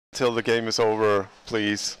till the game is over,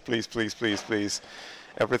 please, please, please, please, please.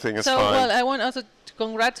 Everything is so, fine. well, I want also to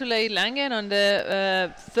congratulate Langen on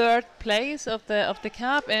the third place of the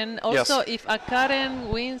cup, and also Yes. if Akaren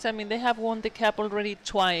wins, I mean they have won the cup already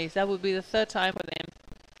twice. That would be the third time for them.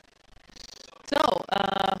 So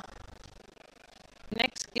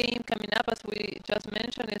next game coming up, as we just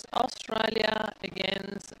mentioned, is Australia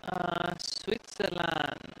against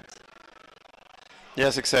Switzerland.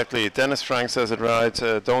 Yes, exactly. Dennis Frank says it right.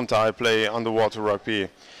 Don't die, play underwater rugby.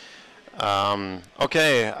 Our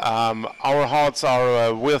hearts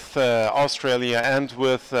are with Australia and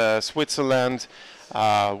with Switzerland.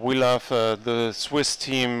 We love the Swiss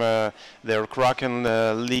team, their Kraken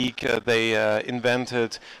league they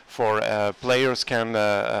invented for players can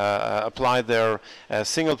apply their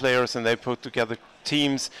single players, and they put together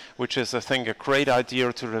teams, which is, I think, a great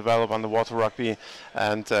idea to develop underwater rugby.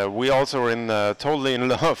 And we also are totally in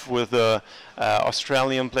love with the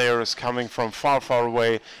Australian players coming from far, far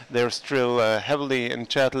away. They're still heavily in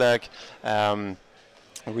jet lag.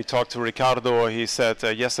 We talked to Ricardo. He said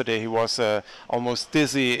yesterday he was almost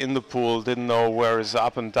dizzy in the pool, didn't know where is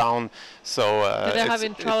up and down. So they're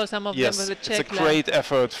having trouble, some of them, with the jet lag. It's a great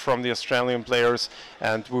effort from the Australian players,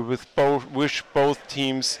 and we wish both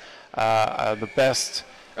teams the best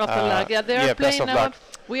of the luck. Yeah, they are playing now. Luck.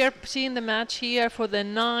 We are seeing the match here for the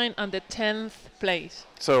 9th and the 10th place.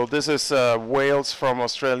 So this is Wales from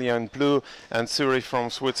Australia in blue and Zurich from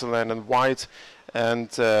Switzerland in white, and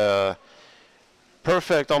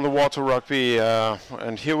perfect on the water rugby.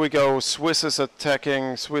 And here we go. Swiss is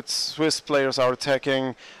attacking. Swiss players are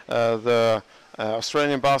attacking the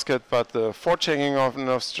Australian basket, but the forechecking of the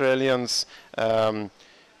Australians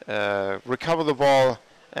recover the ball.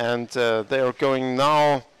 And they are going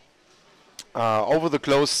now over the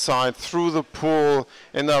closed side through the pool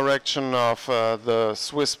in direction of the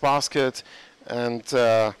Swiss basket, and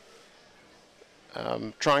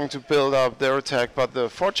trying to build up their attack. But the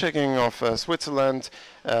forechecking of Switzerland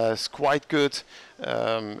is quite good.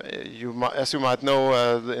 As you might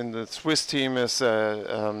know, in the Swiss team is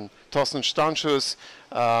Thorsten Stanchus,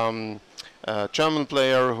 German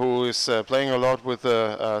player who is playing a lot with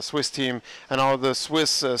the Swiss team, and now the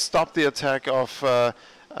Swiss stopped the attack of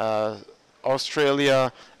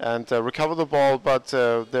Australia and recover the ball, but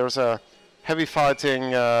there's a heavy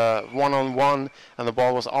fighting one-on-one, and the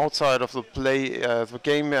ball was outside of the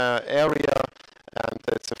game area, and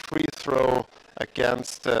it's a free throw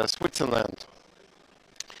against Switzerland.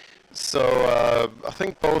 So I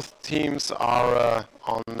think both teams are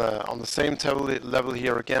on the same level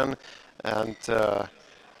here again. And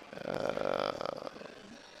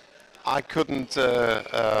I couldn't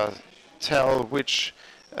tell which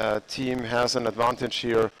team has an advantage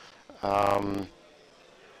here.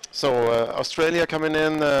 Australia coming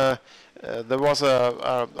in. There was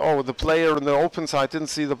the player on the open side didn't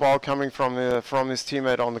see the ball coming from his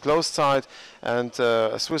teammate on the closed side, and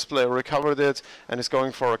a Swiss player recovered it and is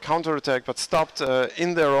going for a counter attack, but stopped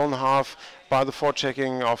in their own half by the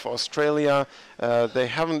forechecking of Australia. They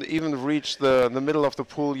haven't even reached the middle of the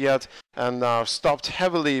pool yet, and are stopped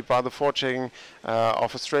heavily by the forechecking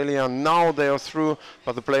of Australia. Now they are through,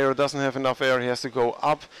 but the player doesn't have enough air. He has to go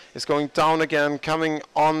up. It's going down again, coming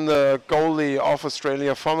on the goalie of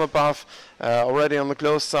Australia from above, already on the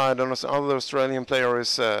close side. And another Australian player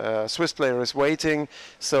Swiss player is waiting.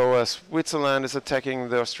 So Switzerland is attacking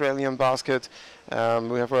the Australian basket.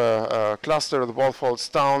 We have a cluster. The ball falls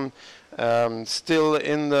down. Still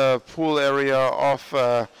in the pool area of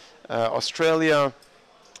Australia,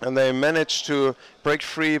 and they managed to break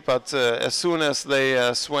free, but as soon as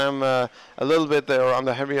they swam a little bit, they were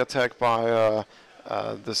under heavy attack by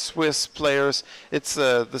the Swiss players. It's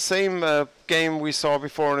the same game we saw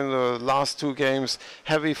before in the last two games.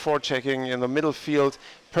 Heavy forechecking in the middle field,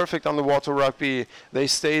 perfect underwater rugby. They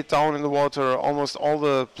stay down in the water. Almost all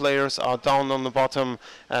the players are down on the bottom,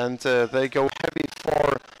 and they go heavy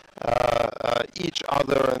for each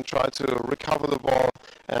other and try to recover the ball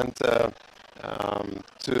and to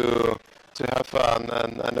have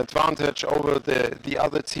an advantage over the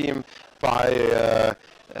other team by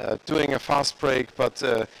doing a fast break. But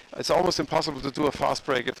it's almost impossible to do a fast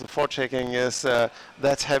break if the forechecking is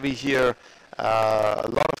that heavy here. A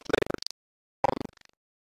lot of players on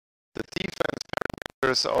the defense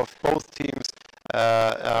perimeters of both teams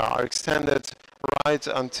are extended right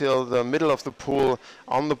until the middle of the pool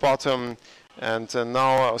on the bottom. And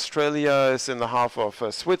now Australia is in the half of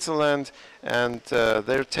Switzerland, and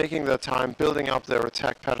they're taking their time building up their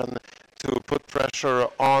attack pattern to put pressure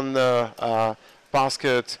on the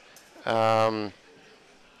basket of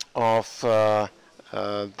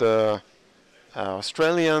the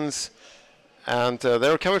Australians. and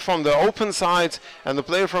they're coming from the open side, and the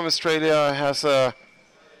player from Australia has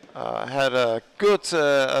had a good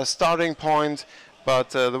starting point, but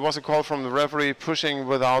there was a call from the referee pushing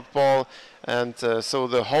without ball, and so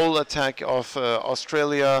the whole attack of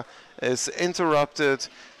Australia is interrupted,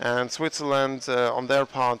 and Switzerland on their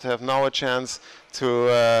part have now a chance to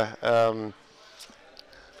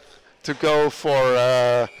go for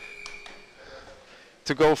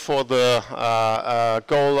the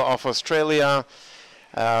goal of Australia.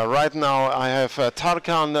 Right now I have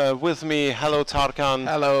Tarkan with me. Hello Tarkan.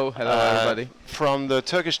 Hello everybody. From the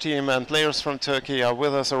Turkish team, and players from Turkey are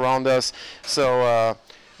with us around us. So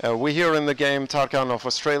we're here in the game, Tarkan, of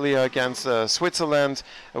Australia against Switzerland.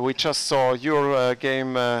 We just saw your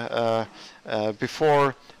game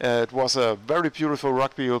before. It was a very beautiful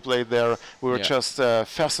rugby you played there. We were just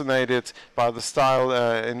fascinated by the style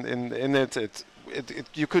in it.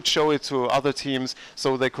 You could show it to other teams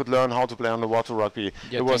so they could learn how to play underwater rugby.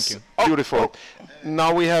 Yeah, it was beautiful.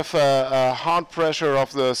 Now we have hard pressure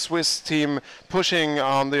of the Swiss team pushing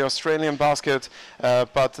on the Australian basket,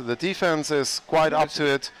 but the defense is quite up to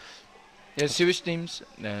it. Yeah, Swiss teams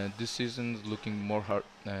this season is looking more hard,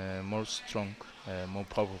 more strong, more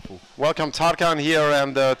powerful. Welcome Tarkan here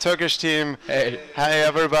and the Turkish team. Hey. Hey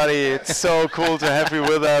everybody, it's so cool to have you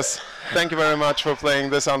with us. Thank you very much for playing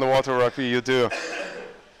this underwater rugby you do.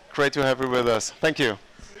 Great to have you with us. Thank you.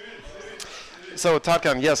 So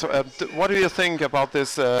Tarkan, yes, what do you think about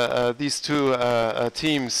this, these two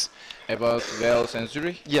teams? About Wales and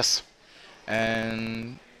Zurich? Yes.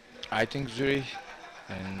 And I think Zurich,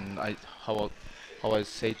 and how I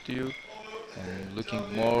say to you, looking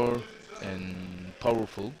more and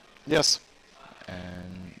powerful. Yes.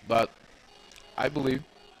 But I believe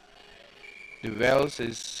the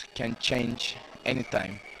Wales can change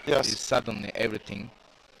anytime. Yes. It's suddenly everything.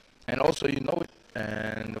 And also you know it,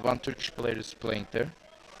 and one Turkish player is playing there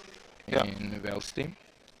in the Wales team.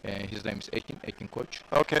 His name is Ekin Koç.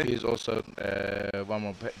 Okay. He is also one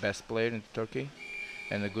of the best player in Turkey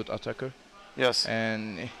and a good attacker. Yes.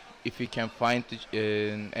 And if he can find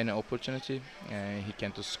any opportunity, he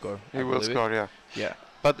can to score. He will score, yeah. Yeah.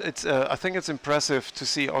 But it's, I think it's impressive to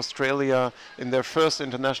see Australia in their first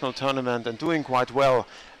international tournament and doing quite well.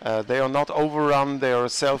 They are not overrun, they are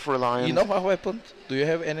self-reliant. You know what happened? Do you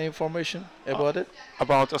have any information about it?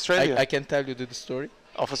 About Australia? I can tell you the story.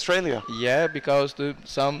 Of Australia? Yeah, because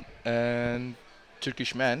some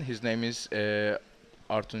Turkish man, his name is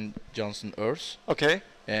Arthur Johnson Earls. Okay.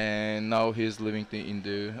 And now he's living in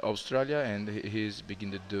the Australia, and he's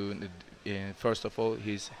beginning to do, first of all,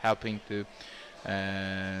 he's helping to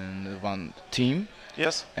one team.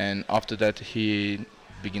 Yes. And after that he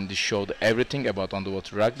began to show everything about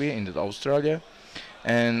underwater rugby in Australia,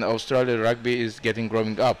 and Australia rugby is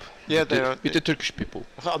growing up. Yeah, with the Turkish people.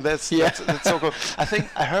 Oh, that's so cool. I think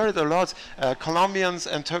I heard a lot Colombians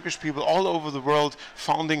and Turkish people all over the world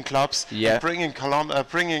founding clubs, and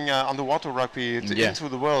bringing underwater rugby into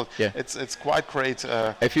the world. Yeah. It's quite great.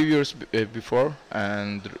 A few years before,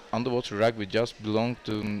 and underwater rugby just belonged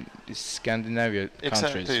to the Scandinavian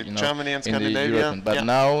countries, you know, Germany and in Scandinavia. Europe. But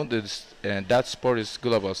now that sport is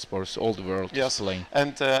global sports. All the world is playing.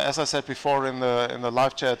 And as I said before in the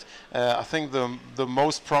live chat, I think the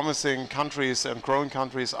most promising countries and growing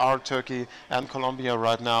countries are Turkey and Colombia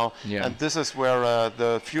right now. Yeah. And this is where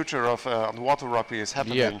the future of underwater rugby is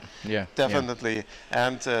happening. Yeah. Definitely. Yeah.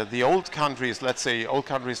 And the old countries, let's say old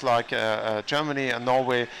countries like Germany and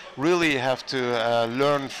Norway, really have to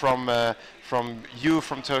learn from you,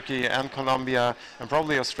 from Turkey and Colombia, and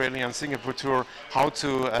probably Australia and Singapore tour, how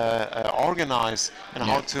to organize and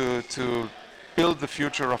how to build the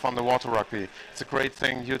future of underwater rugby. It's a great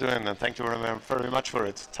thing you're doing, and thank you very much for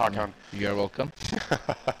it, Tarkan. You're welcome.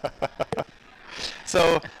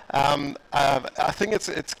 So I think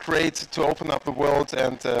it's great to open up the world,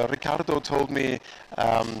 and Ricardo told me,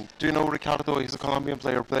 do you know Ricardo? He's a Colombian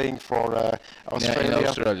player playing for Australia. Yeah, in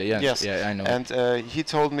Australia, yes. Yeah, I know. And he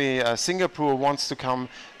told me Singapore wants to come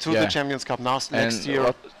to the Champions Cup next year.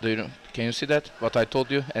 What, can you see that? What I told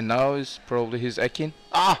you? And now is probably his Ekin.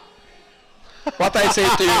 Ah! What I say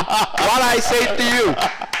to you? What I say to you?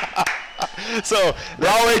 So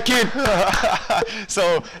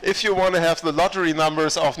so if you want to have the lottery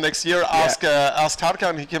numbers of next year, ask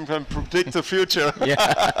Tarkan. He can predict the future. Yeah,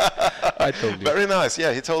 I told you. Very nice.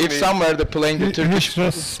 Yeah, he told me. If somewhere they're playing the Turkish. He's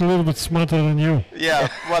just a little bit smarter than you. Yeah,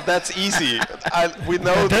 well, that's easy. We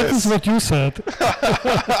know that this. Is what you said.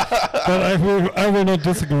 But I will not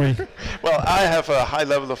disagree. Well, I have a high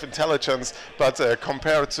level of intelligence, but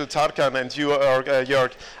compared to Tarkan and you,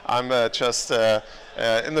 Jörg, I'm just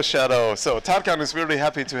in the shadow. So Tarkan is really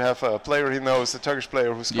happy to have a player he knows, a Turkish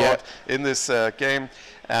player who scored in this game.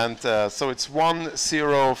 And so it's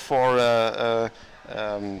 1-0 for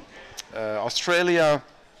Australia.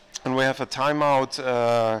 And we have a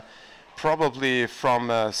timeout probably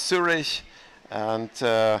from Zurich. And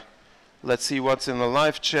let's see what's in the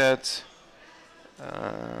live chat.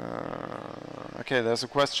 Okay, there's a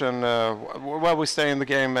question. Well, we stay in the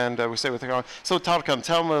game and we stay with the car. So Tarkan,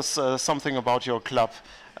 tell us something about your club.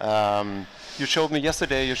 You showed me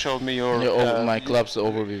yesterday. You showed me your my club's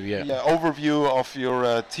overview. Yeah. Overview of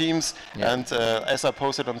your teams. Yeah. And as I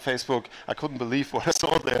posted on Facebook, I couldn't believe what I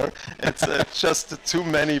saw there. It's just too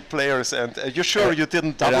many players. And you're sure you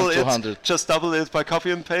didn't double it? 200. Just double it by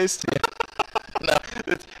copy and paste? No,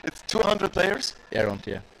 it's 200 players. Around,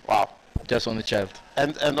 yeah. Wow. Just on the child.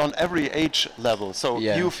 And on every age level. So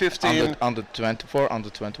Yeah. U15. Under 24, under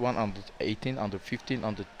 21, under 18, under 15,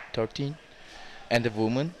 under 13, and the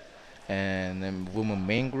women, and then women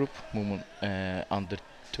main group, women under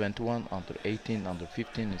 21, under 18, under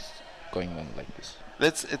 15 is going on like this.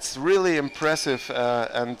 It's really impressive,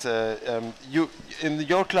 you in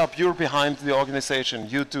your club you're behind the organization.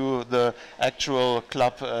 You do the actual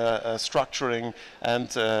club structuring and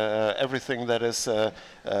everything that is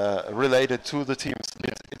related to the teams.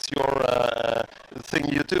 It's your thing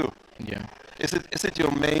you do. Yeah. Is it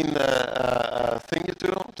your main thing you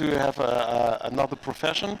do? Do you have another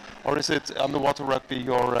profession, or is it underwater rugby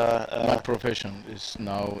your? My profession is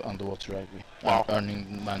now underwater rugby. Wow. I'm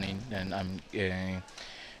earning money and I'm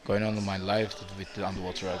going on with my life with the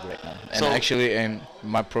underwater rugby right now. And So- actually,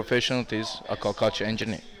 my profession is aquaculture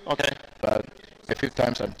engineer. Okay. But a few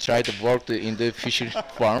times I've tried to work in the fishery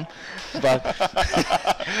farm, but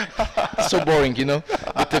it's so boring, you know,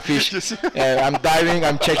 with the fish. I'm diving,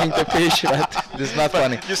 I'm checking the fish, but it's not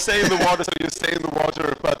funny. You stay in the water, so you stay in the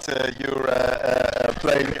water, but you're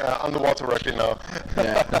playing underwater rugby now.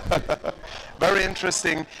 Yeah. Very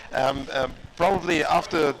interesting. Probably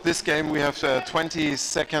after this game we have 20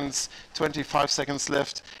 seconds, 25 seconds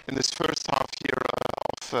left in this first half here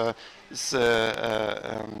of this,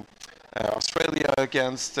 Australia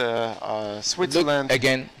against Switzerland. Look,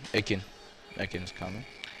 again is coming.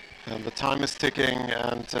 And the time is ticking,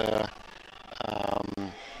 and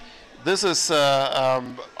this is,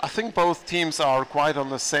 I think both teams are quite on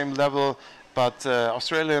the same level, but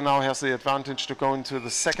Australia now has the advantage to go into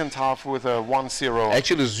the second half with a 1-0.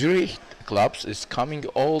 Actually, Zurich clubs is coming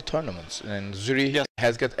all tournaments, and Zurich Yes.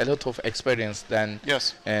 has got a lot of experience than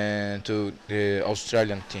Yes. To the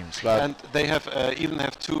Australian teams. But And they have even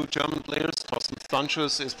have two German players. Thorsten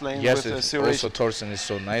Stanchus is playing yes, with it's Zurich. also Thorsten is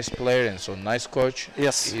so nice player and so nice coach.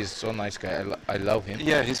 Yes. He's so nice guy. I love him.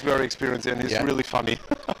 Yeah, he's very experienced and he's Yeah. really funny.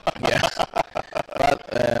 Yeah. But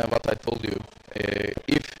what I told you,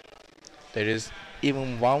 if there is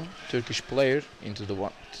even one Turkish player into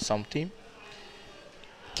some team,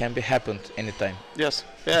 can be happened anytime. Yes,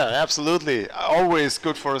 yeah, absolutely. Always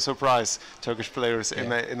good for a surprise, Turkish players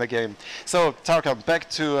in the game. So, Tarkan, back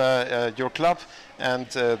to your club and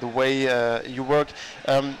the way you work.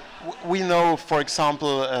 We know, for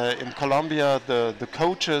example, in Colombia, the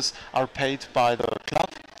coaches are paid by the club.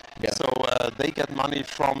 Yeah. So they get money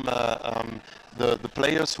from the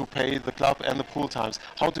players who pay the club and the pool times.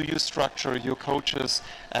 How do you structure your coaches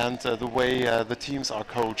and the way the teams are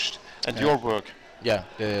coached and your work? Yeah,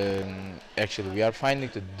 actually, we are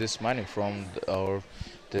finding this money from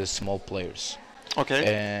the small players.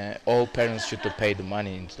 Okay. All parents should to pay the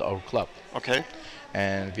money into our club, Okay.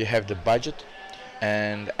 and we have the budget,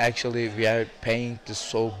 and actually we are paying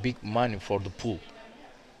so big money for the pool.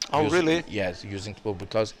 Oh, really? Yes, using the pool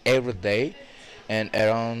because every day, and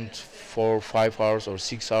around 4 or 5 hours or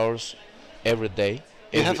 6 hours every day.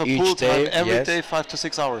 You have a each pool time every yes, day, 5 to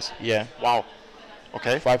 6 hours. Yeah. Wow.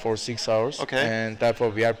 Okay. 5 or 6 hours. Okay. And therefore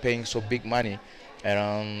we are paying so big money,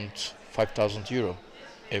 around 5,000 euro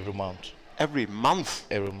every month. Every month?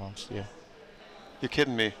 Every month, yeah. You're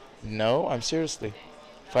kidding me? No, I'm seriously.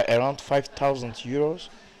 Around 5,000 euros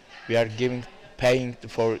we are paying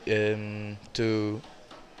for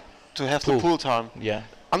To have Pool. the pool time. yeah.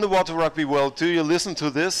 Underwater Rugby World, do you listen to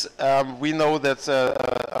this? We know that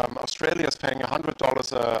Australia is paying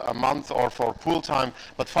 $100 a month or for pool time,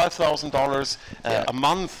 but $5,000 Yeah. a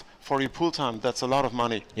month for your pool time, that's a lot of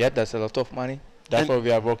money. Yeah, that's a lot of money. Therefore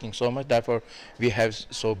we are working so much. Therefore we have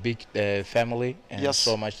so big family and Yes.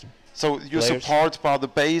 so much. So you're Players. supported by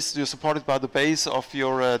the base of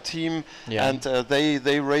your team, Yeah. and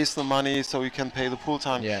they raise the money so you can pay the pool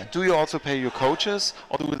time. Yeah. Do you also pay your coaches,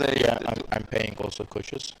 or do they? Yeah, I'm paying also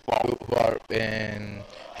coaches who are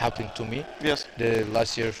helping to me. Yes. The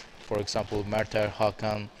last year, for example, Merter,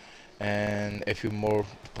 Hakan, and a few more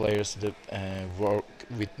players that work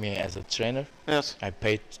with me as a trainer. Yes. I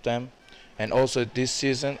paid them, and also this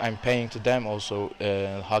season I'm paying to them also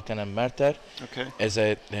Hakan and Merter Okay. as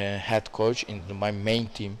a head coach in my main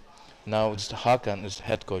team. Now it's Hakan is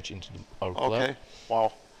head coach into our club. Okay.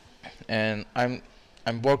 Wow. And I'm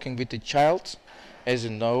working with the child, as you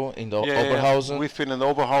know, in the Yeah, Oberhausen. we've been in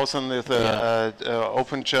Oberhausen with the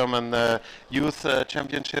Open German Youth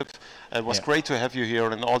Championship. It was Yeah. great to have you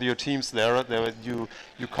here and all your teams there. You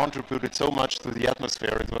contributed so much to the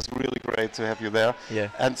atmosphere. It was really great to have you there. Yeah.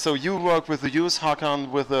 And so you work with the youth, Hakan,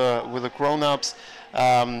 with the grown-ups.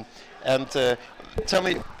 Tell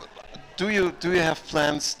me, do you have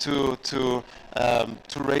plans to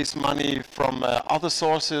raise money from other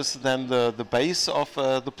sources than the base of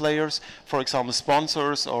the players, for example,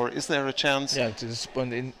 sponsors, or is there a chance? Yeah, to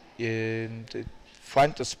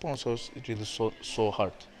find the sponsors is really so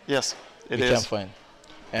hard. Yes, it we is. can't find.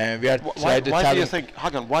 And we are Why trying to do tell you them- think,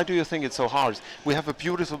 Hakan? Why do you think it's so hard? We have a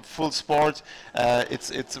beautiful sport.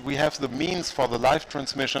 We have the means for the live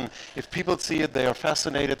transmission. If people see it, they are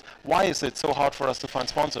fascinated. Why is it so hard for us to find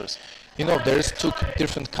sponsors? You know, there is two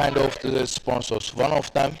different kind of sponsors. One of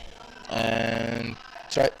them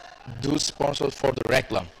try do sponsors for the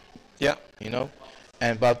reclam. Yeah. You know,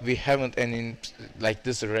 but we haven't any like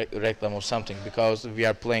this reclam or something because we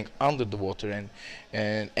are playing under the water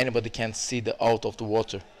and anybody can see the out of the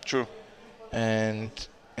water. True. And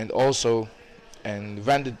also when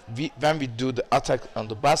we do the attack on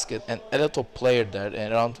the basket and a lot of player there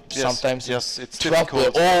and around sometimes yes, it's 12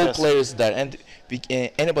 difficult. all Yes. players there and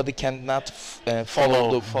anybody cannot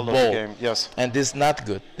follow the follow ball the game. Yes. and this is not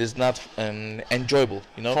good, this is not enjoyable,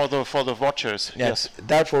 you know. For the watchers. Yes.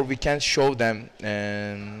 Therefore we can show them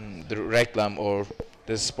the reclam or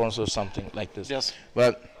the sponsor or something like this. Yes.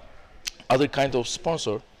 But other kind of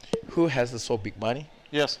sponsor who has the so big money,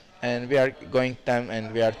 Yes. and we are going them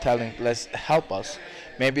and we are telling let's help us.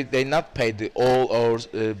 Maybe they not pay the all our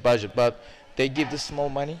budget, but they give the small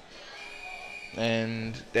money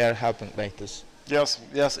and they are helping like this. Yes,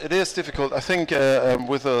 it is difficult. I think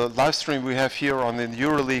with the live stream we have here on the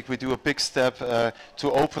EuroLeague, we do a big step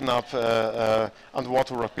to open up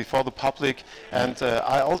underwater rugby for the public. And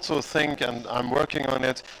I also think, and I'm working on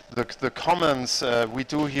it, the comments we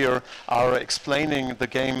do here are explaining the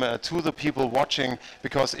game to the people watching.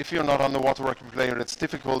 Because if you're not an underwater rugby player, it's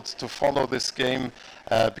difficult to follow this game.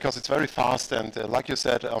 Because it's very fast and like you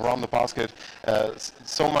said, around the basket,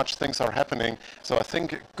 so much things are happening. So I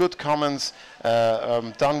think good comments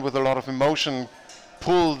done with a lot of emotion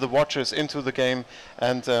pull the watchers into the game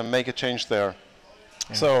and make a change there.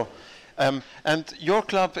 Yeah. So, and your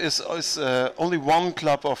club is only one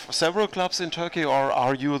club of several clubs in Turkey, or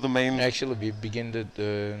are you the main? Actually, we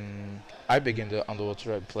begin I began the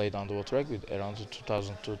underwater played underwater rugby around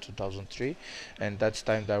 2002 2003, and that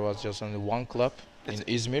time there was just only one club in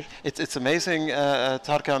Izmir. It's amazing,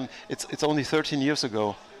 Tarkan. It's only 13 years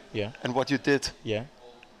ago. Yeah. And what you did. Yeah.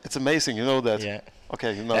 It's amazing. You know that. Yeah.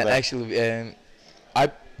 Okay, you know and that. Actually, I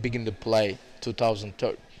began to play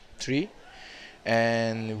 2003,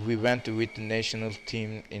 and we went with the national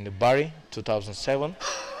team in the Bari 2007.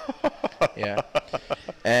 Yeah.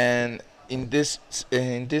 And in this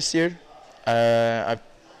year,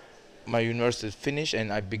 my university finished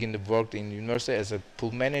and I began to work in university as a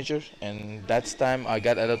pool manager, and that's time I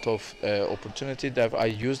got a lot of opportunity that I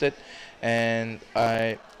used it, and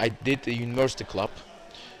I did the university club,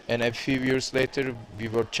 and a few years later we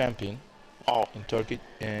were champion in Turkey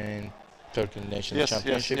national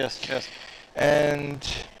championship. Yes. And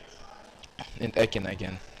in Ekin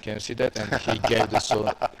again, can you see that? And he gave the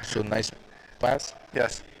so nice pass.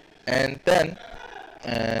 Yes. And then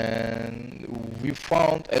we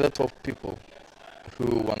found a lot of people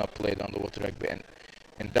who wanna play the underwater rugby,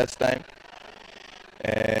 and that time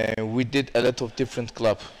we did a lot of different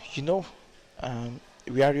club. You know,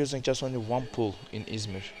 we are using just only one pool in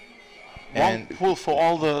Izmir. One pool for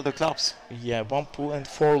all the clubs. Yeah, one pool and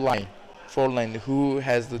four line. Who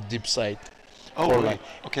has the deep side? Oh, four really? line.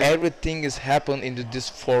 Okay. Everything is happened into these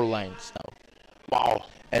 4 lines now. Wow.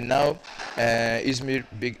 And now Izmir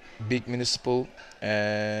big municipal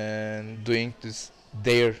and doing this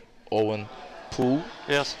their own pool.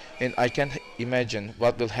 Yes. And I can imagine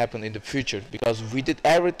what will happen in the future because we did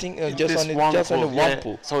everything just only one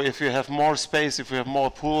pool. So if you have more space, if you have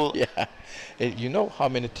more pool. Yeah. You know how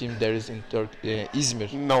many teams there is in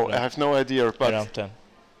Izmir? No, I have no idea. But around 10.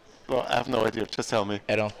 Well, I have no idea. Just tell me.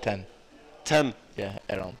 Around 10. 10. Yeah,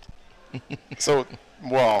 around. So,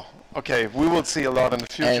 wow. Okay, we will see a lot in the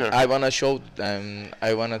future. And I wanna show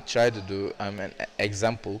I wanna try to do an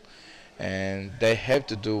example, and they have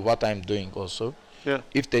to do what I'm doing also. Yeah.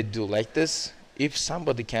 If they do like this, if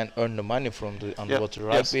somebody can earn the money from the underwater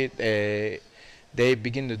Yes. rugby, they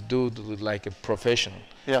begin to do like a profession.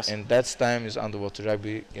 Yes. And that's time is underwater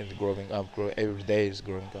rugby and growing up. Every day is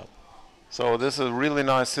growing up. So this is a really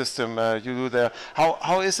nice system you do there.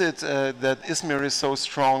 How is it that Izmir is so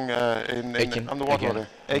strong in Aiken underwater? again.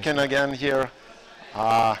 Aiken again here.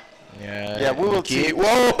 Ah. Yeah, we will see.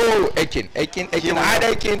 Whoa, Aiken, hide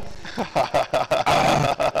Aiken.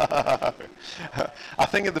 I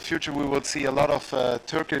think in the future we will see a lot of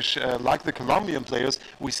Turkish, like the Colombian players.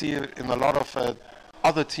 We see in a lot of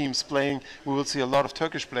other teams playing. We will see a lot of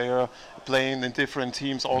Turkish players playing in different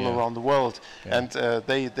teams all around the world, and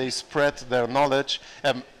they spread their knowledge.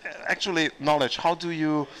 Actually, knowledge. How do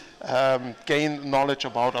you gain knowledge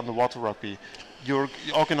about underwater rugby? You're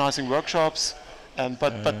organizing workshops.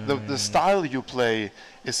 But the style you play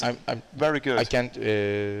is very good. I can't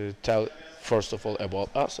tell first of all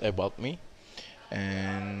about me,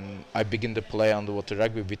 and I begin to play underwater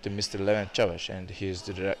rugby with Mr. Levent Çavuş, and he's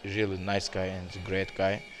the really nice guy and a great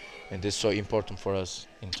guy, and this is so important for us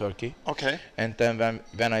in Turkey. Okay. And then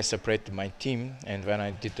when I separated my team and when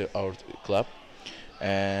I did our club,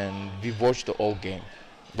 and we watched the whole game.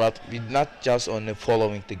 But we're not just only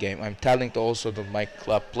following the game. I'm telling also to my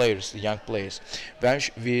club players, the young players, when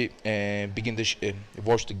we begin to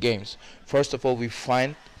watch the games, first of all we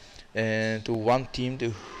find to one team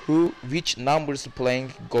which numbers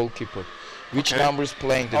playing goalkeeper, which numbers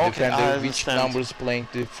playing the defender, which numbers playing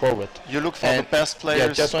the forward. You look for the best players.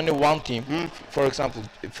 Yeah, just only one team. For example,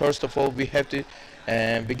 first of all we have to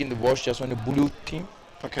begin to watch just only blue team.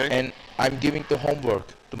 Okay. And I'm giving the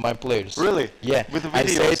homework to my players. Really? Yeah. With the I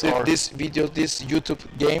say videos this YouTube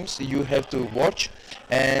games you have to watch,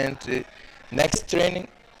 and next training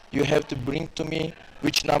you have to bring to me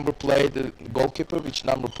which number play the goalkeeper, which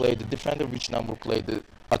number play the defender, which number play the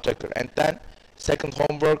attacker. And then second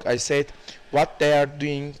homework I said what they are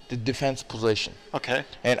doing the defense position. Okay.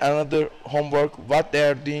 And another homework what they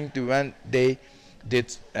are doing when they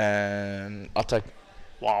did attack.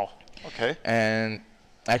 Wow. Okay. And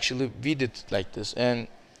actually we did like this,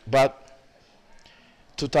 but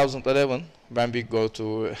 2011 when we go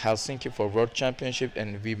to Helsinki for World Championship,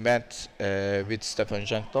 and we met with Stefan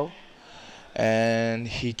Jankdal, and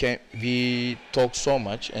we talked so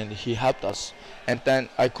much and he helped us, and then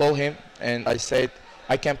I called him and I said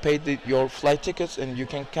I can pay your flight tickets and you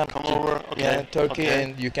can come over Turkey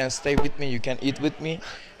and you can stay with me, you can eat with me.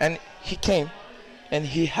 And he came and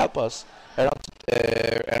he helped us around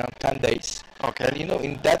 10 days. Okay. And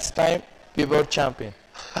in that time we were champion.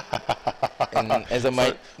 And as a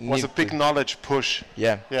was a big knowledge push.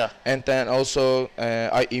 Yeah. Yeah. And then also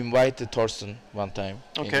I invited Thorsten one time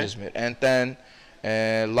in Izmir. And then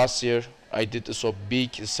last year I did a so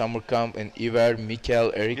big summer camp in UWR,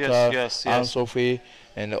 Mikel, Erika, Anne-Sophie,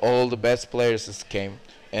 and all the best players came.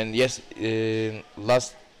 And yes,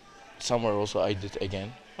 last summer also I did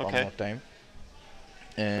again one more time.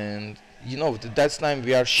 And that time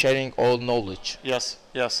we are sharing all knowledge. Yes,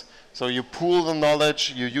 yes. So you pool the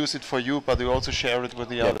knowledge, you use it for you, but you also share it with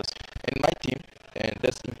the others. And my team, and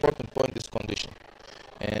that's the important point, is condition.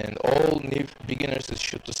 And all new beginners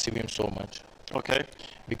should to swim so much. Okay.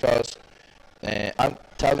 Because I'm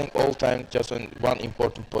telling all time just on one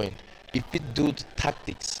important point. If we do the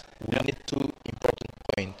tactics, we need two important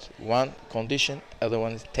points. One, condition, other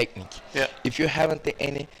one is technique. Yeah. If you haven't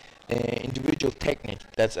any individual technique,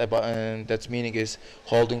 that's about that's meaning is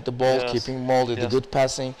holding the ball, keeping molded, the good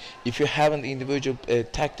passing. If you haven't individual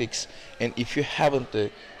tactics, and if you haven't the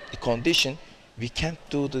condition, we can't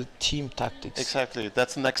do the team tactics. Exactly,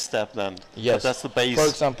 that's the next step then. Yes, but that's the base. For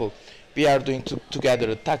example, we are doing together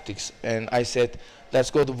the tactics, and I said let's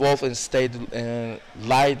go to Wolf and stay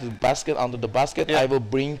lie the basket under the basket. I will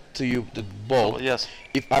bring to you the ball. Yes.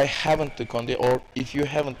 If I haven't the condition, or if you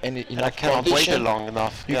haven't any enough I cannot condition, wait long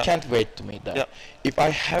enough. You can't wait to make that. Yeah. If I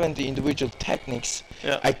haven't the individual techniques,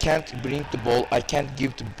 I can't bring the ball. I can't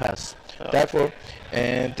give the pass. Therefore,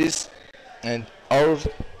 this and our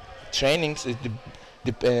trainings is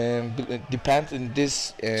depends on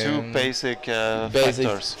this two basic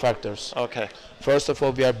factors. Okay. First of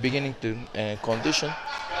all, we are beginning to condition,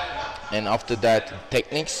 and after that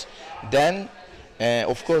techniques. Then,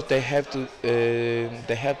 of course, they have to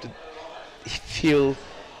feel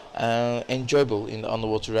enjoyable in the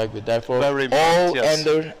underwater rugby. Therefore,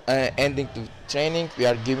 ending the training, we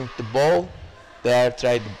are giving the ball. They are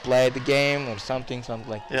trying to play the game or something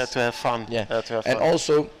like this. Yeah, to have fun. Yeah, to have and fun.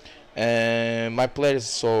 also my players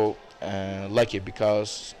so lucky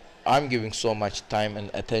because I'm giving so much time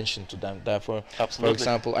and attention to them. Therefore, Absolutely. for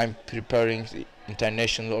example, I'm preparing the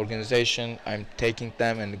international organization. I'm taking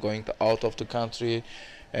them and going out of the country,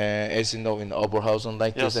 as you know, in Oberhausen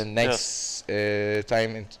like Yes, this. And next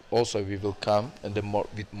time, also we will come and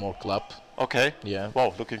with more club. Okay. Yeah.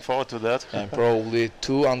 Wow, looking forward to that. And probably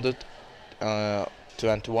 2 under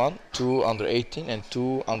 21, 2 under 18, and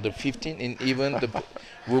 2 under 15 in even the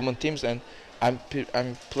women teams. And I'm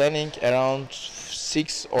planning around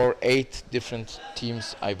 6 or 8 different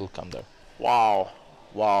teams. I will come there. Wow.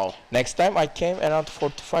 Wow. Next time I came around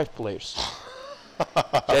 45 players.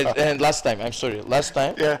 And last time, I'm sorry, last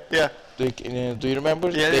time. Yeah, yeah. Do you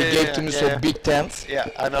remember? Yeah, they yeah, gave yeah, to me yeah. so big tents. Yeah,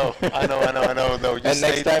 I know. No, you And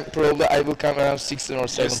next time probably I will come around 16 or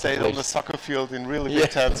 17 you stayed players. on the soccer field in really Yeah.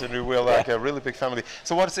 big tents, and we were like a really big family.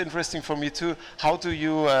 So what's interesting for me too, how do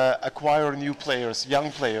you acquire new players,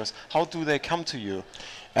 young players? How do they come to you?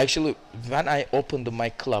 Actually, when I opened my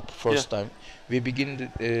club first Yeah. time, we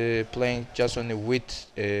began playing just only with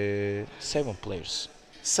 7 players.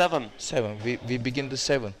 7. 7. We begin the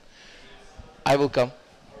 7. I will come.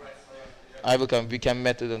 We can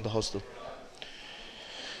meet it in the hostel.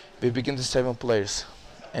 We begin the 7 players,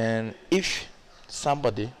 and if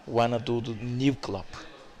somebody wanna do the new club,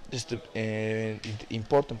 this the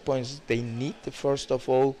important point is they need first of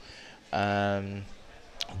all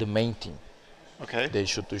the main team. Okay. They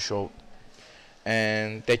should to show,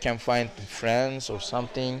 and they can find friends or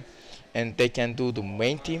something, and they can do the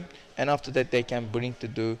main team, and after that they can bring to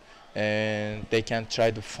do, and they can try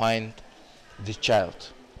to find the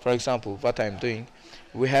child. For example, what I'm doing,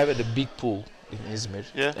 we have the big pool in Izmir,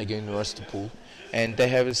 Yeah. like a university pool, and they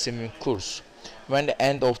have a swimming course. When the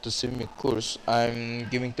end of the swimming course, I'm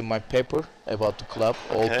giving them my paper about the club,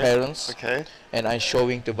 all Okay. parents, Okay. and I'm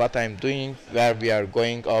showing the what I'm doing, where we are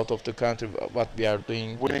going out of the country, what we are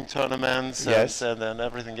doing. Winning tournaments Yes. and then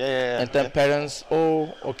everything. Yeah. And then parents,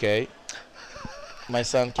 oh, okay, my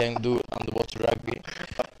son can do underwater rugby.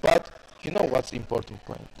 But you know what's important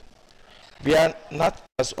point? We are not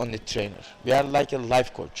just only trainer. We are like a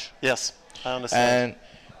life coach. Yes, I understand.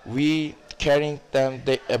 And we caring them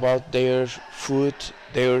about their food,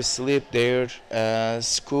 their sleep, their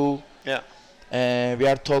school. Yeah. We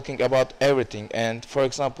are talking about everything. And for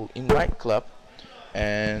example, in my club,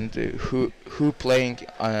 and who playing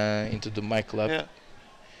into my club, Yeah.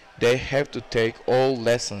 they have to take all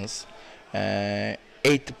lessons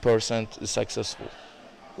 80% successful.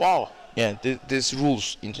 Wow. Yeah, this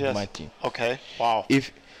rules into Yes. my team. Okay. Wow.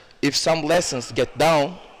 If some lessons get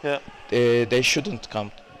down, Yeah. they shouldn't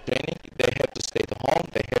come to training. They have to stay at home.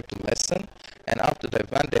 They have to lesson, and after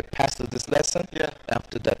that, when they pass this lesson, Yeah.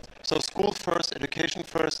 after that, So school first, education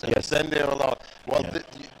first, and Yes. then they're allowed. Well, Yeah.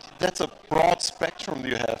 that's a broad spectrum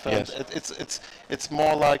you have, and Yes. it's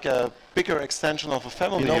more like a bigger extension of a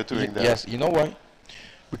family you're doing there. yes, you know why?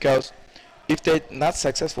 Because if they're not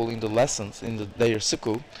successful in the lessons in their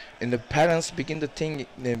school, and the parents begin to think,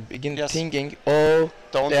 Yes. thinking, oh,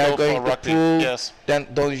 Don't they are go going for to rugby. pool, Yes. then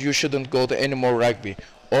you shouldn't go to any more rugby,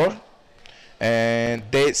 or and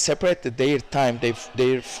they separate their time,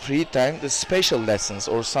 their free time, the special lessons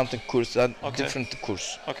or something course, Okay. different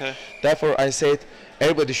course. Okay. Therefore, I said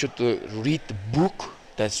everybody should read the book.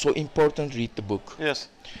 That's so important. Read the book, Yes.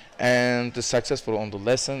 and the successful on the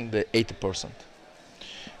lesson, the 80%.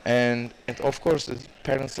 And of course, the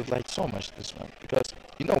parents would like so much this one, because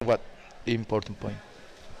you know what the important point.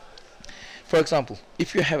 For example,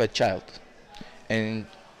 if you have a child,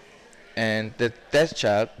 and that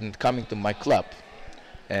child coming to my club,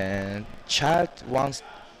 and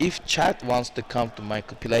if child wants to come to my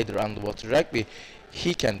play the underwater rugby,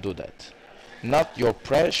 he can do that. Not your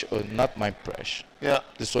pressure or not my pressure. Yeah.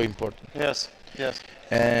 This is so important. Yes. Yes.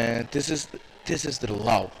 And this is the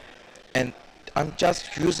law, and I'm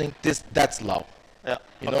just using that's law. Yeah.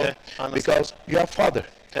 You okay. know, I understand. because you are father.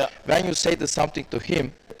 Yeah. When you say something to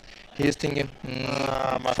him, he's thinking,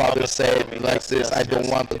 my father father said told me, like yes, this, yes, I don't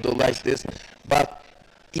yes. want to do like this. But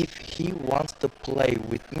if he wants to play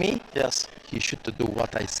with me, Yes. he should do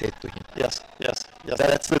what I said to him. Yes. Yes. Yes.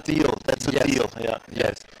 That's the deal. That's the Yes. deal. Yeah.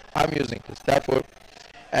 Yes, I'm using this. Therefore,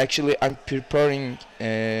 actually, I'm preparing,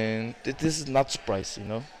 and this is not surprise, you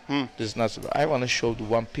know. This is not surprise. I want to show the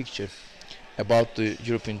one picture about the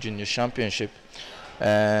European Junior Championship,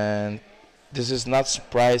 and this is not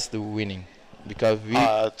surprise the winning, because we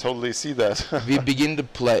I totally see that. we begin to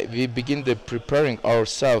play, we begin to preparing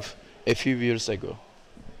ourselves a few years ago.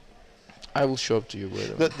 I will show it to you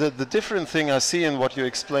later. The different thing I see in what you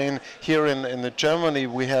explain here in Germany,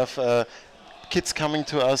 we have kids coming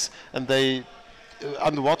to us, and they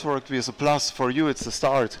underwater rugby is a plus for you. It's the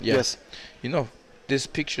start. Yeah. Yes. You know, this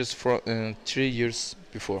pictures from 3 years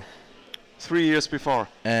before, 3 years before.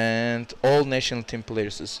 and all national team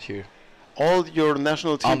players is here. All your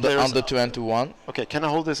national team players. Under 21. Okay, can I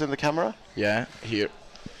hold this in the camera? Yeah, here.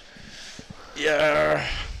 Yeah.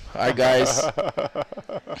 Hi guys.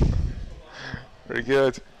 Very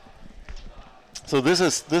good. So this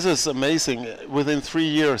is amazing. Within 3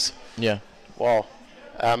 years. Yeah. Wow.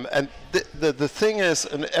 And the thing is,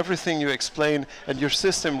 and everything you explain, and your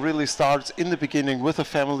system really starts in the beginning with a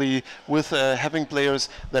family, with having players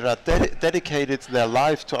that are dedicated their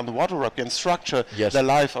life to underwater rugby and structure Yes. their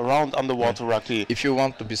life around underwater rugby. If you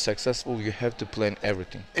want to be successful, you have to plan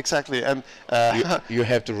everything. Exactly, and You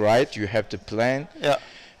have to write, you have to plan. yeah,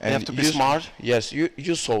 you have to be smart. Yes,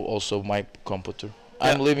 you saw also my computer. Yeah.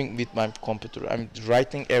 I'm living with my computer. I'm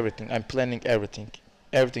writing everything. I'm planning everything.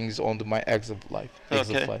 Everything is on my Excel life.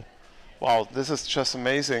 Okay. File. Wow, this is just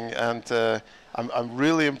amazing, and I'm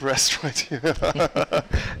really impressed with you.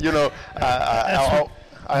 You know,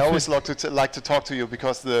 I always like to talk to you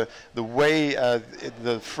because the way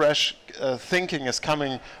the fresh thinking is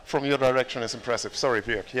coming from your direction is impressive. Sorry,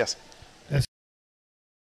 Björk. Yes.